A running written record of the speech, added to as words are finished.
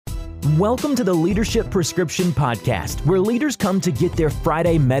Welcome to the Leadership Prescription Podcast, where leaders come to get their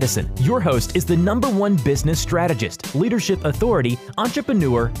Friday medicine. Your host is the #1 business strategist, leadership authority,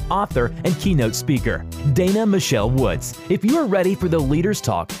 entrepreneur, author, and keynote speaker, Dana Michelle Woods. If you are ready for the Leaders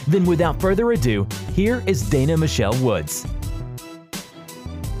Talk, then without further ado, here is Dana Michelle Woods.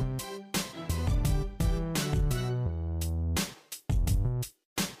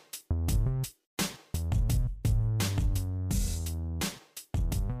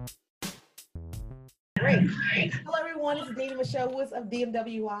 Great. Hello, everyone. This is Dana Michelle Woods of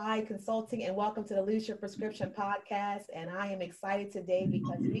DMWI Consulting, and welcome to the Leadership Prescription Podcast. And I am excited today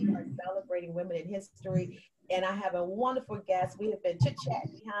because we are celebrating women in history, and I have a wonderful guest. We have been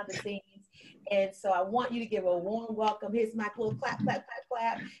chit-chatting behind the scenes, and so I want you to give a warm welcome. Here's my little clap, clap, clap,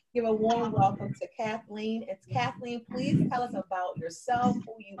 clap. Give a warm welcome to Kathleen. And Kathleen, please tell us about yourself,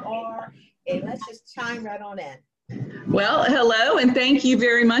 who you are, and let's just chime right on in. Well, hello, and thank you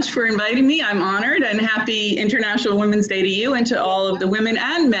very much for inviting me. I'm honored, and happy International Women's Day to you and to all of the women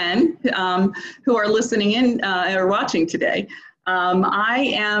and men who are listening in or watching today.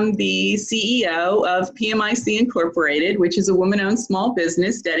 I am the CEO of PMIC Incorporated, which is a woman-owned small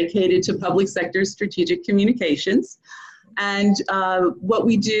business dedicated to public sector strategic communications. And what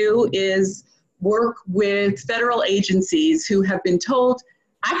we do is work with federal agencies who have been told,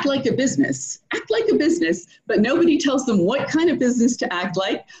 act like a business, but nobody tells them what kind of business to act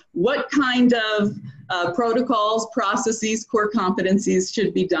like, what kind of protocols, processes, core competencies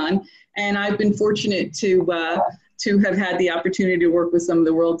should be done. And I've been fortunate to have had the opportunity to work with some of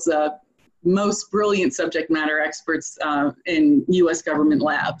the world's most brilliant subject matter experts in U.S. government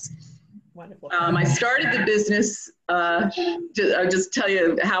labs. Wonderful. I started the business, I'll just tell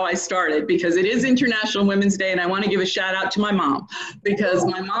you how I started, because it is International Women's Day, and I want to give a shout out to my mom, because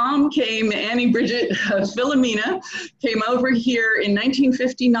my mom came, Annie Bridget Philomena, came over here in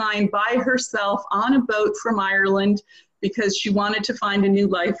 1959 by herself on a boat from Ireland because she wanted to find a new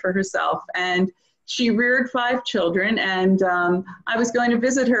life for herself. And she reared 5 children, and I was going to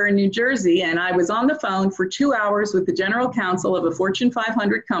visit her in New Jersey, and I was on the phone for 2 hours with the general counsel of a Fortune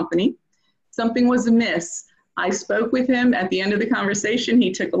 500 company. Something was amiss. I spoke with him. At the end of the conversation,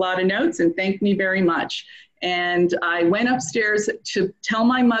 he took a lot of notes and thanked me very much. And I went upstairs to tell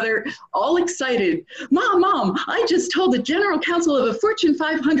my mother, all excited, Mom, I just told the general counsel of a Fortune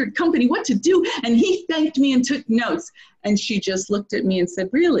 500 company what to do, and he thanked me and took notes. And she just looked at me and said,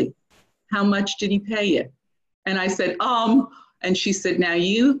 really? How much did he pay you? And I said, and she said, now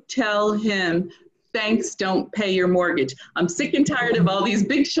you tell him, thanks don't pay your mortgage. I'm sick and tired of all these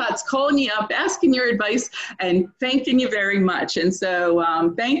big shots calling you up, asking your advice, and thanking you very much. And so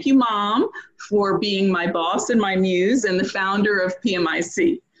thank you, Mom, for being my boss and my muse and the founder of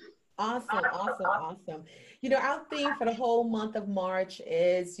PMIC. Awesome. You know, our theme for the whole month of March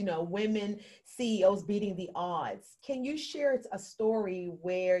is, women CEOs beating the odds. Can you share a story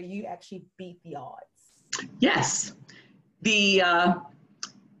where you actually beat the odds? Yes. The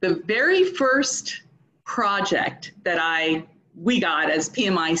very first project that we got as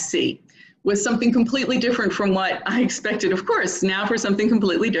PMIC was something completely different from what I expected, of course, now for something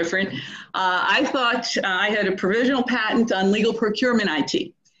completely different. I thought I had a provisional patent on legal procurement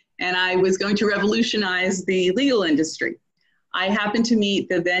IT, and I was going to revolutionize the legal industry. I happened to meet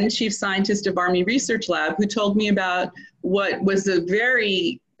the then chief scientist of Army Research Lab, who told me about what was a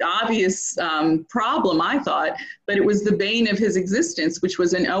very obvious problem, I thought, but it was the bane of his existence, which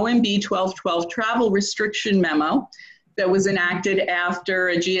was an OMB 1212 travel restriction memo that was enacted after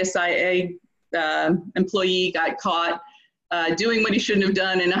a GSIA employee got caught doing what he shouldn't have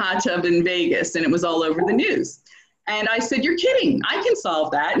done in a hot tub in Vegas, and it was all over the news. And I said, you're kidding, I can solve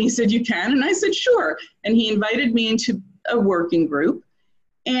that. And he said, you can? And I said, sure. And he invited me into a working group.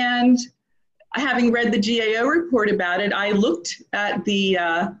 And having read the GAO report about it, I looked at the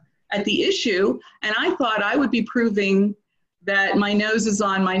issue, and I thought I would be proving that my nose is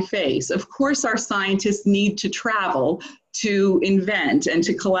on my face. Of course, our scientists need to travel to invent and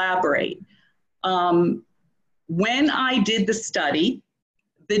to collaborate. When I did the study,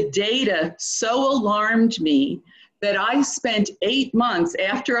 the data so alarmed me that I spent 8 months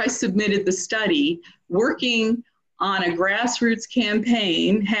after I submitted the study working on a grassroots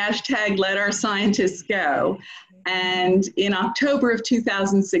campaign, #LetOurScientists_Go. And in October of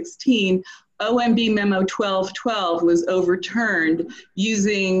 2016, OMB Memo 1212 was overturned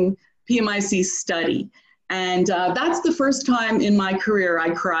using PMIC's study. And that's the first time in my career I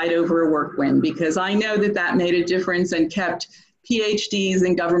cried over a work win, because I know that made a difference and kept PhDs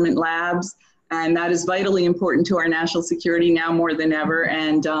in government labs. And that is vitally important to our national security now more than ever.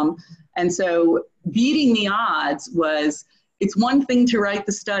 And so beating the odds was It's one thing to write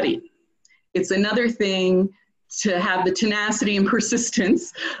the study. It's another thing to have the tenacity and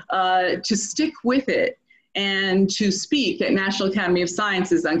persistence to stick with it and to speak at National Academy of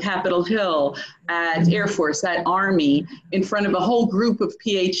Sciences, on Capitol Hill, at Air Force, at Army, in front of a whole group of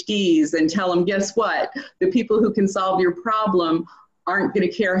PhDs and tell them, guess what? The people who can solve your problem aren't going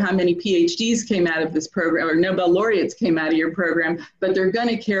to care how many PhDs came out of this program or Nobel laureates came out of your program, but they're going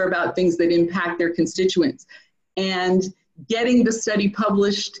to care about things that impact their constituents. And getting the study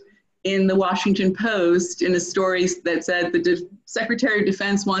published in the Washington Post in a story that said the Secretary of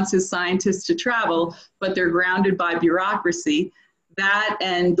Defense wants his scientists to travel, but they're grounded by bureaucracy. That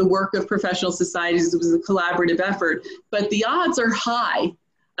and the work of professional societies was a collaborative effort, but the odds are high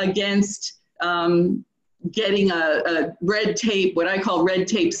against getting a red tape, what I call red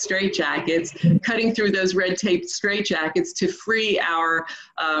tape straitjackets, cutting through those red tape straitjackets to free our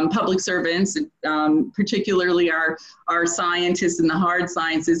public servants, particularly our scientists in the hard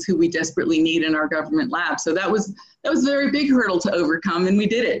sciences who we desperately need in our government labs. So that was a very big hurdle to overcome, and we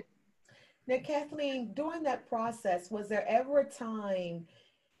did it. Now, Kathleen, during that process, was there ever a time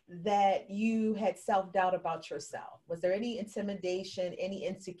that you had self-doubt about yourself? Was there any intimidation, any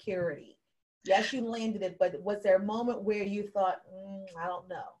insecurity? Yes, you landed it, but was there a moment where you thought, I don't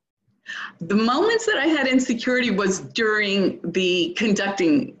know? The moments that I had insecurity was during the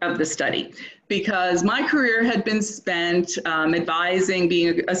conducting of the study, because my career had been spent advising,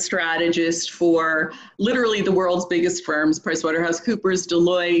 being a strategist for literally the world's biggest firms, PricewaterhouseCoopers,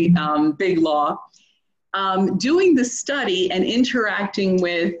 Deloitte, Big Law. Doing the study and interacting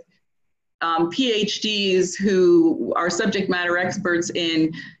with PhDs who are subject matter experts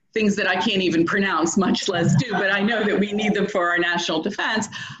in things that I can't even pronounce, much less do, but I know that we need them for our national defense.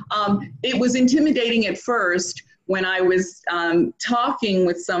 It was intimidating at first when I was talking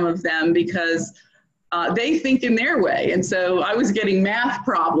with some of them, because they think in their way. And so I was getting math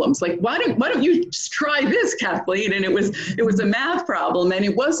problems, like, why don't you just try this, Kathleen? And it was a math problem. And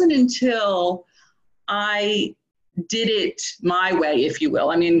it wasn't until I did it my way, if you will.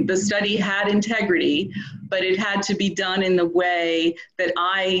 I mean, the study had integrity, but it had to be done in the way that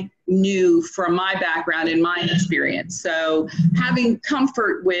I knew from my background and my experience. So having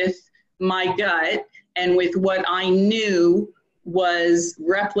comfort with my gut and with what I knew was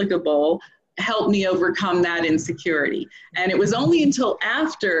replicable helped me overcome that insecurity. And it was only until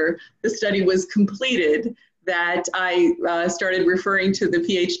after the study was completed that I started referring to the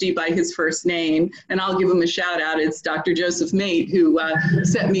PhD by his first name. And I'll give him a shout out. It's Dr. Joseph Mate, who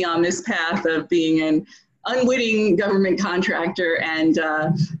set me on this path of being an unwitting government contractor and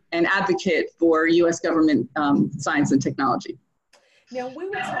an advocate for US government science and technology. Now, we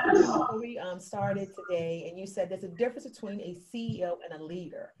were talking before we started today, and you said there's a difference between a CEO and a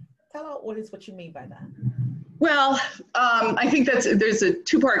leader. Tell us what you mean by that. Well, I think there's a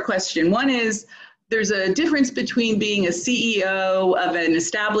two-part question. One is, there's a difference between being a CEO of an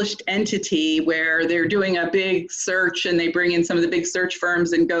established entity where they're doing a big search and they bring in some of the big search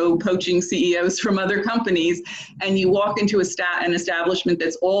firms and go poaching CEOs from other companies, and you walk into an establishment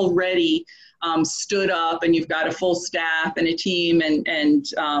that's already stood up and you've got a full staff and a team and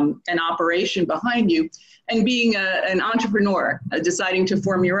an operation behind you, and being an entrepreneur, deciding to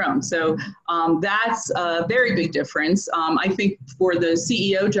form your own. So that's a very big difference. I think for the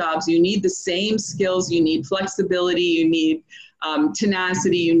CEO jobs, you need the same skills. You need flexibility, you need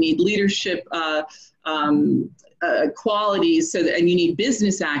tenacity, you need leadership qualities, and you need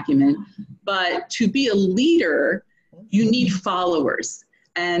business acumen. But to be a leader, you need followers.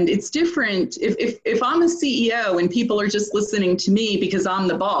 And it's different. If I'm a CEO and people are just listening to me because I'm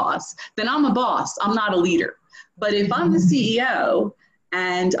the boss, then I'm a boss. I'm not a leader. But if I'm the CEO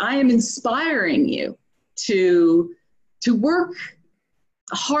and I am inspiring you to work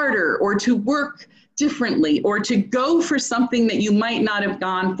harder, or to work differently, or to go for something that you might not have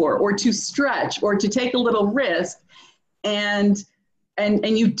gone for, or to stretch, or to take a little risk, and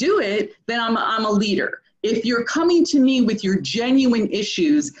you do it, then I'm a leader. If you're coming to me with your genuine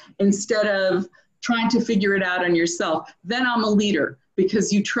issues instead of trying to figure it out on yourself, then I'm a leader,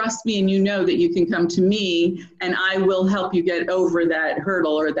 because you trust me and you know that you can come to me and I will help you get over that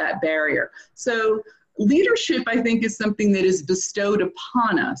hurdle or that barrier. So leadership, I think, is something that is bestowed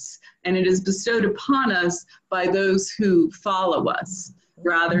upon us, and it is bestowed upon us by those who follow us,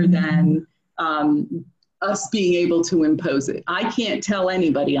 rather than us being able to impose it. I can't tell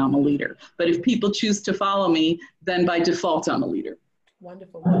anybody I'm a leader, but if people choose to follow me, then by default, I'm a leader.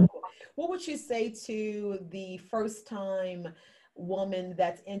 Wonderful, wonderful. What would you say to the first time woman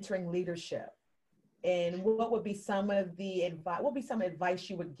that's entering leadership? And what would be some of the advice, advice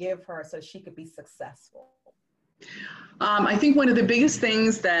you would give her so she could be successful? I think one of the biggest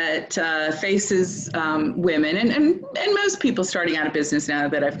things that faces women and most people starting out a business, now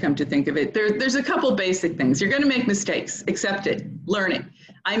that I've come to think of it, there's a couple basic things. You're going to make mistakes, accept it, learn it.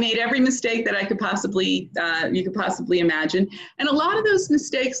 I made every mistake that I could possibly, you could possibly imagine. And a lot of those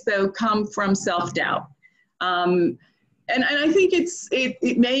mistakes, though, come from self-doubt. And I think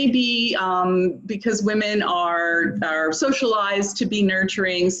it may be because women are socialized to be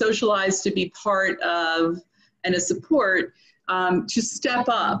nurturing, socialized to be part of and a support, to step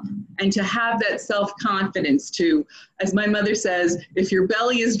up and to have that self-confidence to, as my mother says, if your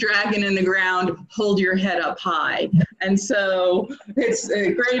belly is dragging in the ground, hold your head up high. And so it's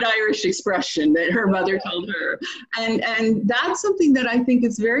a great Irish expression that her mother told her. And that's something that I think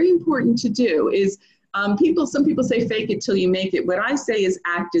is very important to do is, some people say fake it till you make it. What I say is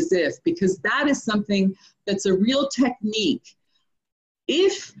act as if, because that is something that's a real technique.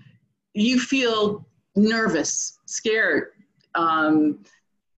 If you feel nervous, scared,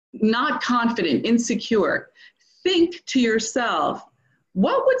 not confident, insecure, think to yourself,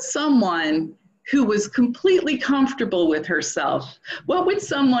 what would someone who was completely comfortable with herself, what would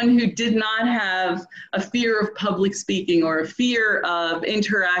someone who did not have a fear of public speaking or a fear of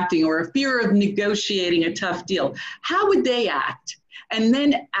interacting or a fear of negotiating a tough deal, how would they act? And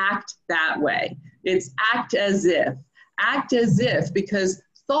then act that way. It's act as if, because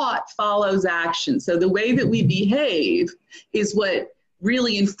thought follows action. So the way that we behave is what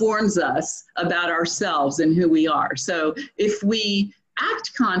really informs us about ourselves and who we are. So if we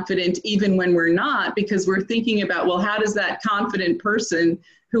act confident even when we're not, because we're thinking about, well, how does that confident person,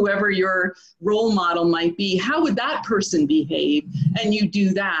 whoever your role model might be, how would that person behave? And you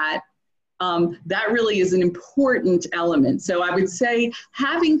do that. That really is an important element. So I would say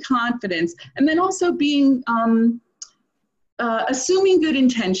having confidence, and then also being assuming good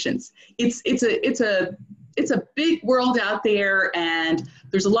intentions. It's a big world out there, and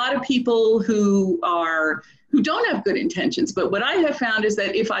there's a lot of people who don't have good intentions. But what I have found is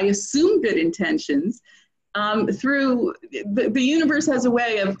that if I assume good intentions, through the universe has a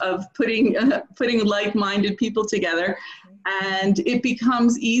way of putting like-minded people together, and it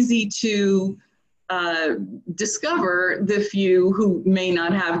becomes easy to discover the few who may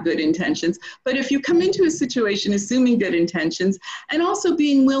not have good intentions. But if you come into a situation assuming good intentions and also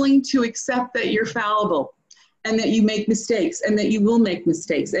being willing to accept that you're fallible and that you make mistakes and that you will make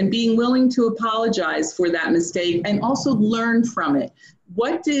mistakes, and being willing to apologize for that mistake and also learn from it.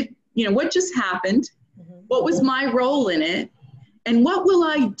 What just happened? What was my role in it? And what will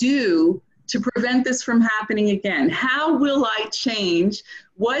I do to prevent this from happening again? How will I change?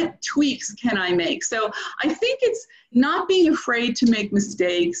 What tweaks can I make? So I think it's not being afraid to make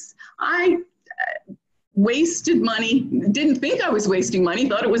mistakes. I wasted money, didn't think I was wasting money,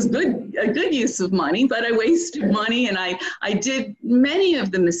 thought it was a good use of money, but I wasted money, and I did many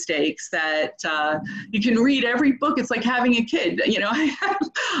of the mistakes that you can read every book. It's like having a kid. You know,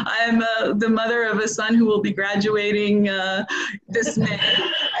 I'm the mother of a son who will be graduating this May,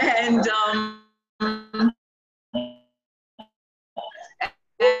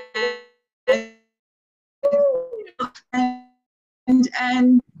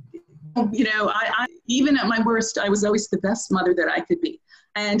 and you know, I even at my worst, I was always the best mother that I could be.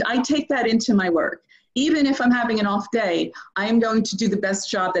 And I take that into my work. Even if I'm having an off day, I am going to do the best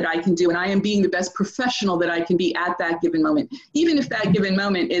job that I can do, and I am being the best professional that I can be at that given moment. Even if that given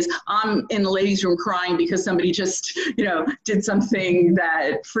moment is I'm in the ladies' room crying because somebody just, you know, did something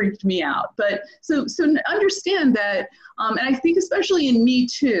that freaked me out. But so understand that, and I think especially in Me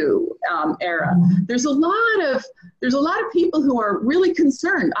Too era, there's a lot of people who are really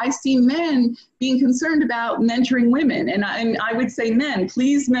concerned. I see men being concerned about mentoring women, and I would say, men,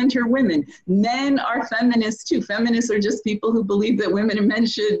 please mentor women. Men are feminists too. Feminists are just people who believe that women and men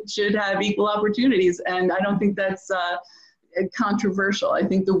should have equal opportunities, and I don't think that's controversial. I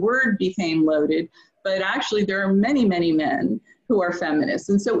think the word became loaded, but actually there are many, many men who are feminists,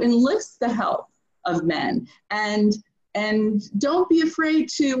 and so enlist the help of men, and don't be afraid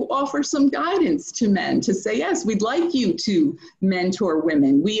to offer some guidance to men to say, yes, we'd like you to mentor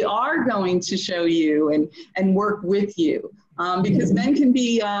women. We are going to show you and work with you, because men can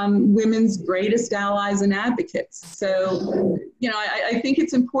be women's greatest allies and advocates. So, you know, I think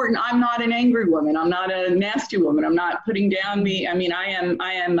it's important. I'm not an angry woman. I'm not a nasty woman. I'm not putting down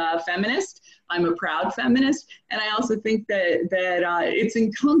I am a feminist. I'm a proud feminist. And I also think that it's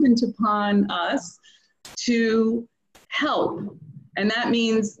incumbent upon us to help. And that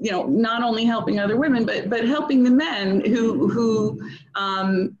means, you know, not only helping other women, but helping the men who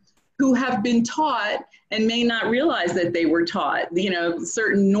who have been taught and may not realize that they were taught,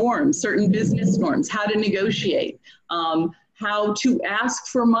 certain norms, certain business norms, how to negotiate, how to ask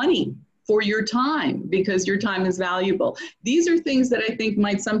for money for your time because your time is valuable. These are things that I think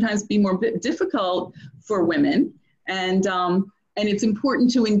might sometimes be more difficult for women. And it's important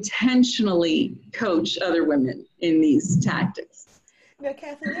to intentionally coach other women in these tactics. Now,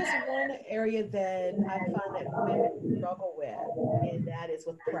 Kathleen, there's one area that I find that women struggle with, and that is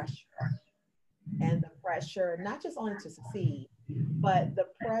with pressure. And the pressure, not just only to succeed, but the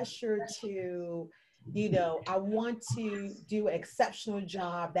pressure to, I want to do an exceptional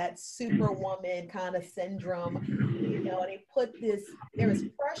job, that superwoman kind of syndrome, and they put there is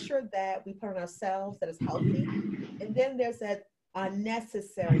pressure that we put on ourselves that is healthy, and then there's that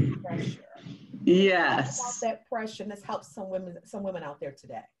unnecessary pressure. Yes. About that pressure, and this helps some women out there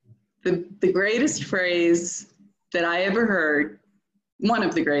today. The greatest phrase that I ever heard, one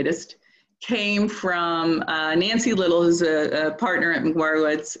of the greatest, came from Nancy Little, who's a partner at McGuire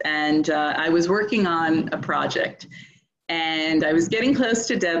Woods, and I was working on a project, and I was getting close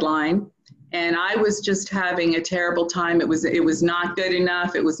to deadline, and I was just having a terrible time. It was not good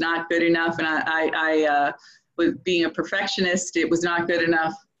enough. It was not good enough, and I was being a perfectionist. It was not good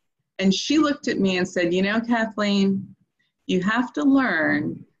enough. And she looked at me and said, Kathleen, you have to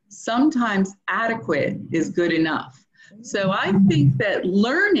learn sometimes adequate is good enough. So I think that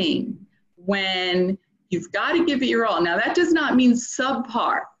learning when you've got to give it your all. Now, that does not mean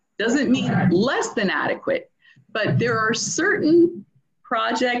subpar, doesn't mean less than adequate, but there are certain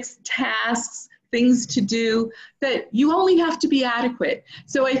projects, tasks, things to do that you only have to be adequate.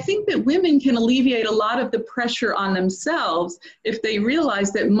 So I think that women can alleviate a lot of the pressure on themselves if they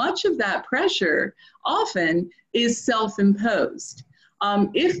realize that much of that pressure often is self-imposed.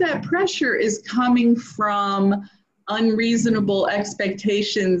 If that pressure is coming from unreasonable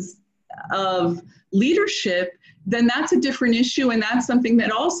expectations of leadership, then that's a different issue, and that's something that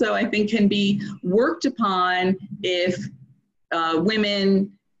also I think can be worked upon if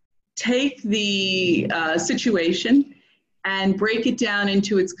women take the situation and break it down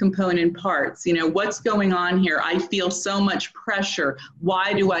into its component parts. What's going on here? I feel so much pressure.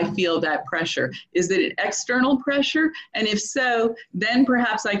 Why do I feel that pressure? Is it an external pressure? And if so, then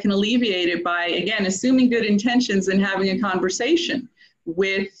perhaps I can alleviate it by, again, assuming good intentions and having a conversation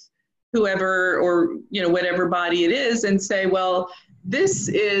with whoever or whatever body it is, and say, well, this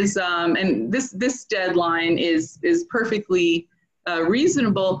is and this deadline is perfectly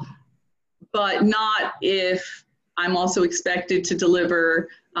reasonable, but not if I'm also expected to deliver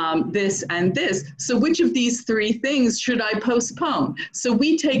this and this. So which of these three things should I postpone? So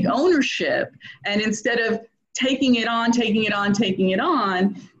we take ownership, and instead of taking it on,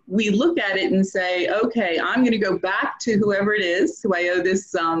 we look at it and say, okay, I'm going to go back to whoever it is who I owe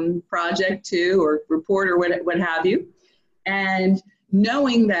this project to, or report, or what have you, and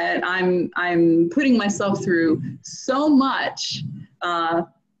knowing that I'm putting myself through so much,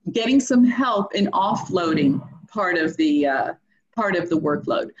 getting some help in offloading part of the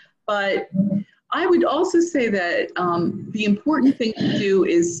workload. But I would also say that the important thing to do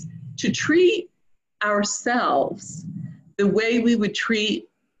is to treat ourselves the way we would treat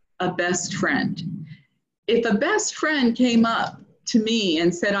a best friend. If a best friend came up to me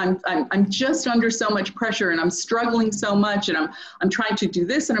and said, I'm just under so much pressure and I'm struggling so much and I'm trying to do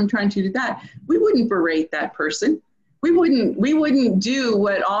this and I'm trying to do that, we wouldn't berate that person. We wouldn't do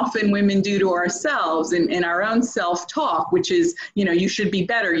what often women do to ourselves in our own self-talk, which is, you should be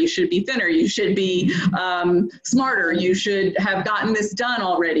better, you should be thinner, you should be smarter, you should have gotten this done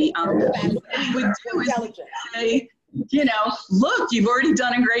already. What we would do is say, look, you've already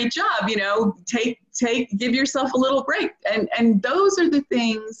done a great job, give yourself a little break. And those are the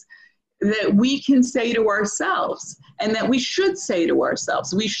things that we can say to ourselves and that we should say to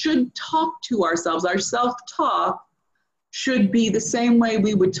ourselves. We should talk to ourselves. Our self-talk should be the same way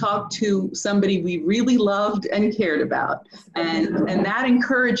we would talk to somebody we really loved and cared about. And that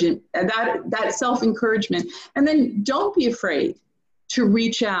encouragement, that self-encouragement. And then don't be afraid to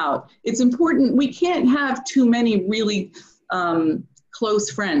reach out. It's important. We can't have too many really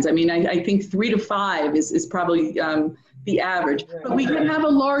close friends. I mean, I think 3 to 5 is probably the average, but we can have a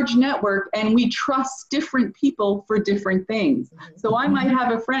large network and we trust different people for different things. So I might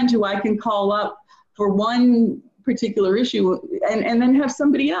have a friend who I can call up for one particular issue and then have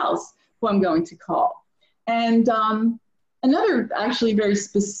somebody else who I'm going to call. And another actually very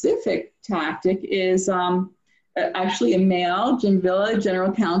specific tactic is actually a male, Jim Villa,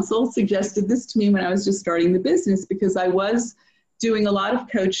 general counsel, suggested this to me when I was just starting the business because I was doing a lot of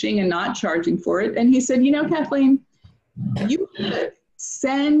coaching and not charging for it. And he said, Kathleen, you have to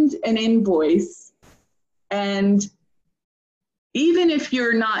send an invoice, and even if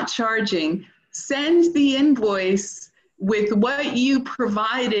you're not charging, send the invoice with what you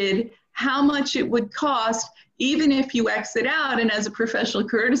provided, how much it would cost, even if you exit out, and as a professional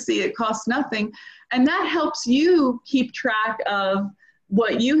courtesy, it costs nothing. And that helps you keep track of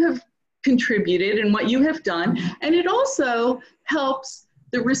what you have contributed and what you have done. And it also helps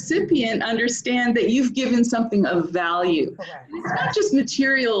the recipient understand that you've given something of value. It's not just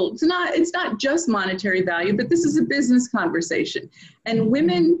material, it's not just monetary value, but this is a business conversation. And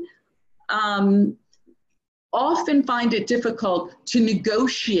women often find it difficult to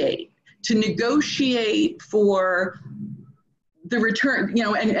negotiate for the return, you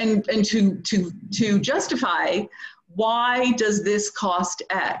know, and to justify, why does this cost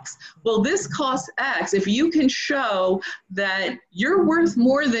X? Well, this costs X. If you can show that you're worth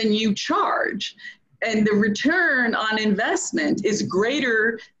more than you charge, and the return on investment is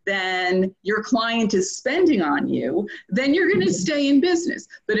greater than your client is spending on you, then you're going to stay in business.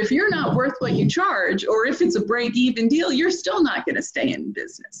 But if you're not worth what you charge, or if it's a break-even deal, you're still not going to stay in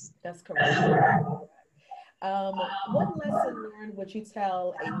business. That's correct. What lesson learned would you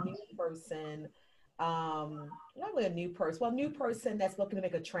tell a new person, not really a new person that's looking to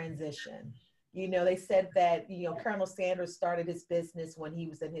make a transition? You know, they said that, you know, Colonel Sanders started his business when he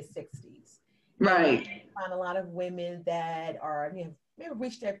was in his 60s. Right. Find a lot of women that are, you know, maybe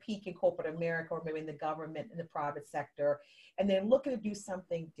reached their peak in corporate America, or maybe in the government, in the private sector, and they're looking to do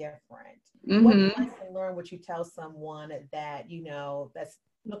something different. Mm-hmm. What lesson learned would you tell someone that, you know, that's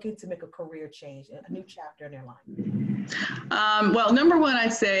looking to make a career change, a new chapter in their life? Well, number one,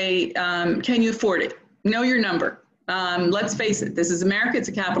 I'd say, can you afford it? Know your number. Let's face it, this is America. It's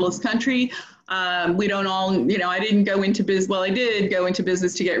a capitalist country. We don't all, you know, I didn't go into business. Well, I did go into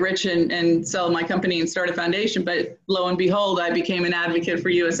business to get rich and sell my company and start a foundation, but lo and behold, I became an advocate for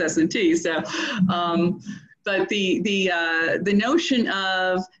USS&T. So, but the notion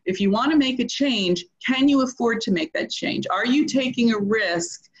of, if you want to make a change, can you afford to make that change? Are you taking a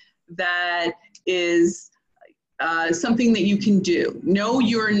risk that is something that you can do? Know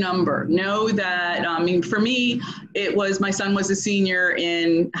your number. Know that, I mean, for me, it was, my son was a senior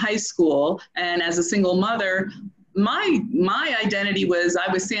in high school, and as a single mother, my identity was,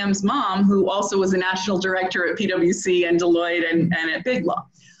 I was Sam's mom, who also was a national director at PwC and Deloitte and at Big Law.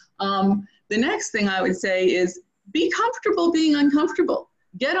 The next thing I would say is, be comfortable being uncomfortable.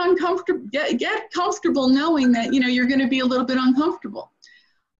 Get comfortable knowing that, you know, you're going to be a little bit uncomfortable.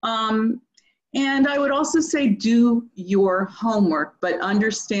 And I would also say, do your homework, but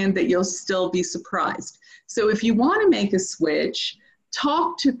understand that you'll still be surprised. So if you want to make a switch,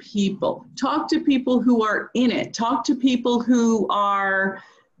 talk to people who are in it, talk to people who are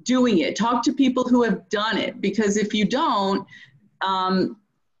doing it, talk to people who have done it, because if you don't,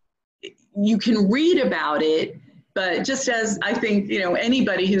 you can read about it, but just as I think, you know,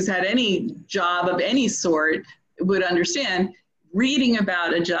 anybody who's had any job of any sort would understand, reading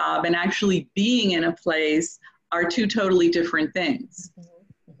about a job and actually being in a place are two totally different things.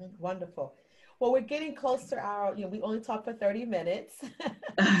 Mm-hmm. Mm-hmm. Wonderful. Well, we're getting close to our, you know, we only talked for 30 minutes.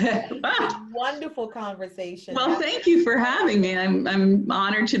 Wonderful conversation. Well, thank you for having me. I'm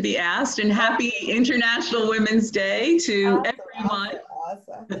honored to be asked, and happy International Women's Day to everyone.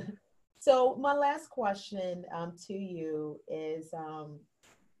 Awesome. So my last question to you is,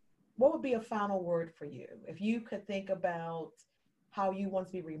 what would be a final word for you? If you could think about how you want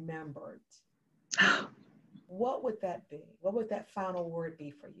to be remembered, what would that be? What would that final word be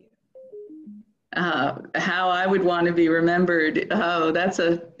for you? How I would want to be remembered. Oh,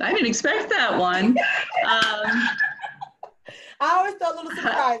 I didn't expect that one. I always thought a little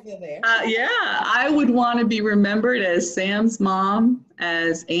surprise in there. Yeah, I would want to be remembered as Sam's mom,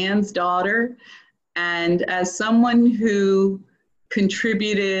 as Ann's daughter, and as someone who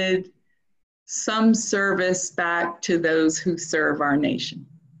contributed some service back to those who serve our nation.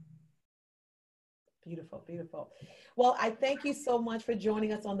 Beautiful, beautiful. Well, I thank you so much for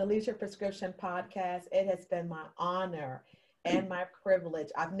joining us on the Leadership Prescription Podcast. It has been my honor and my privilege.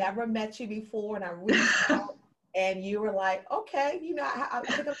 I've never met you before, and I reached out and you were like, okay, you know, I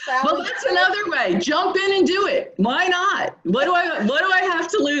think I'm traveling. Well, that's another way. Jump in and do it. Why not? What do I have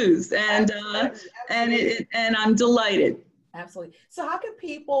to lose? And Absolutely. And I'm delighted. Absolutely. So how can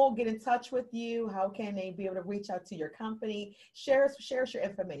people get in touch with you? How can they be able to reach out to your company? Share us your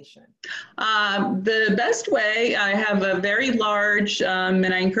information. The best way, I have a very large, and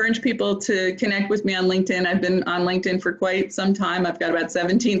I encourage people to connect with me on LinkedIn. I've been on LinkedIn for quite some time. I've got about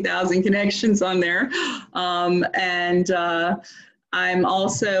 17,000 connections on there. I'm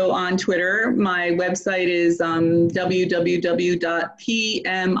also on Twitter. My website is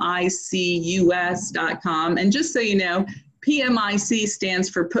www.pmicus.com. And just so you know, PMIC stands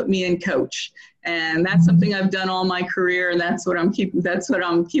for Put Me in Coach. And that's something I've done all my career, and that's what I'm keep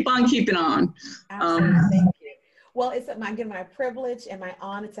on keeping on. Absolutely. Thank you. Well, it's my privilege and my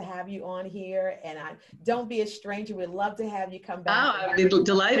honor to have you on here. And don't be a stranger. We'd love to have you come back. Oh, I'd be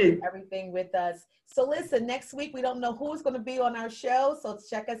delighted. Everything with us. So listen, next week, we don't know who's going to be on our show. So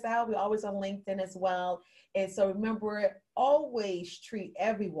check us out. We're always on LinkedIn as well. And so remember, always treat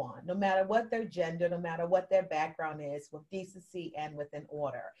everyone, no matter what their gender, no matter what their background is, with decency and with an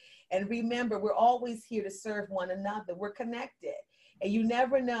order. And remember, we're always here to serve one another. We're connected. And you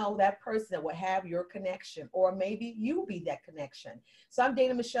never know that person that will have your connection, or maybe you be that connection. So I'm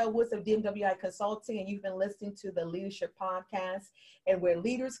Dana Michelle Woods of DMWI Consulting, and you've been listening to the Leadership Podcast, and where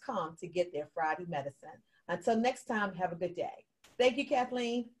leaders come to get their Friday medicine. Until next time, have a good day. Thank you,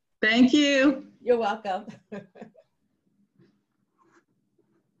 Kathleen. Thank you. You're welcome. Perfect.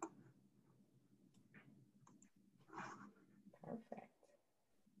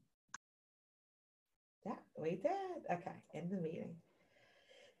 Yeah, we did. Okay, end the meeting.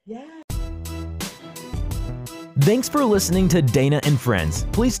 Yeah. Thanks for listening to Dana and Friends.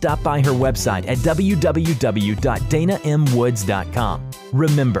 Please stop by her website at www.danamwoods.com.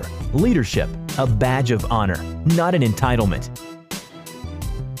 Remember, leadership, a badge of honor, not an entitlement.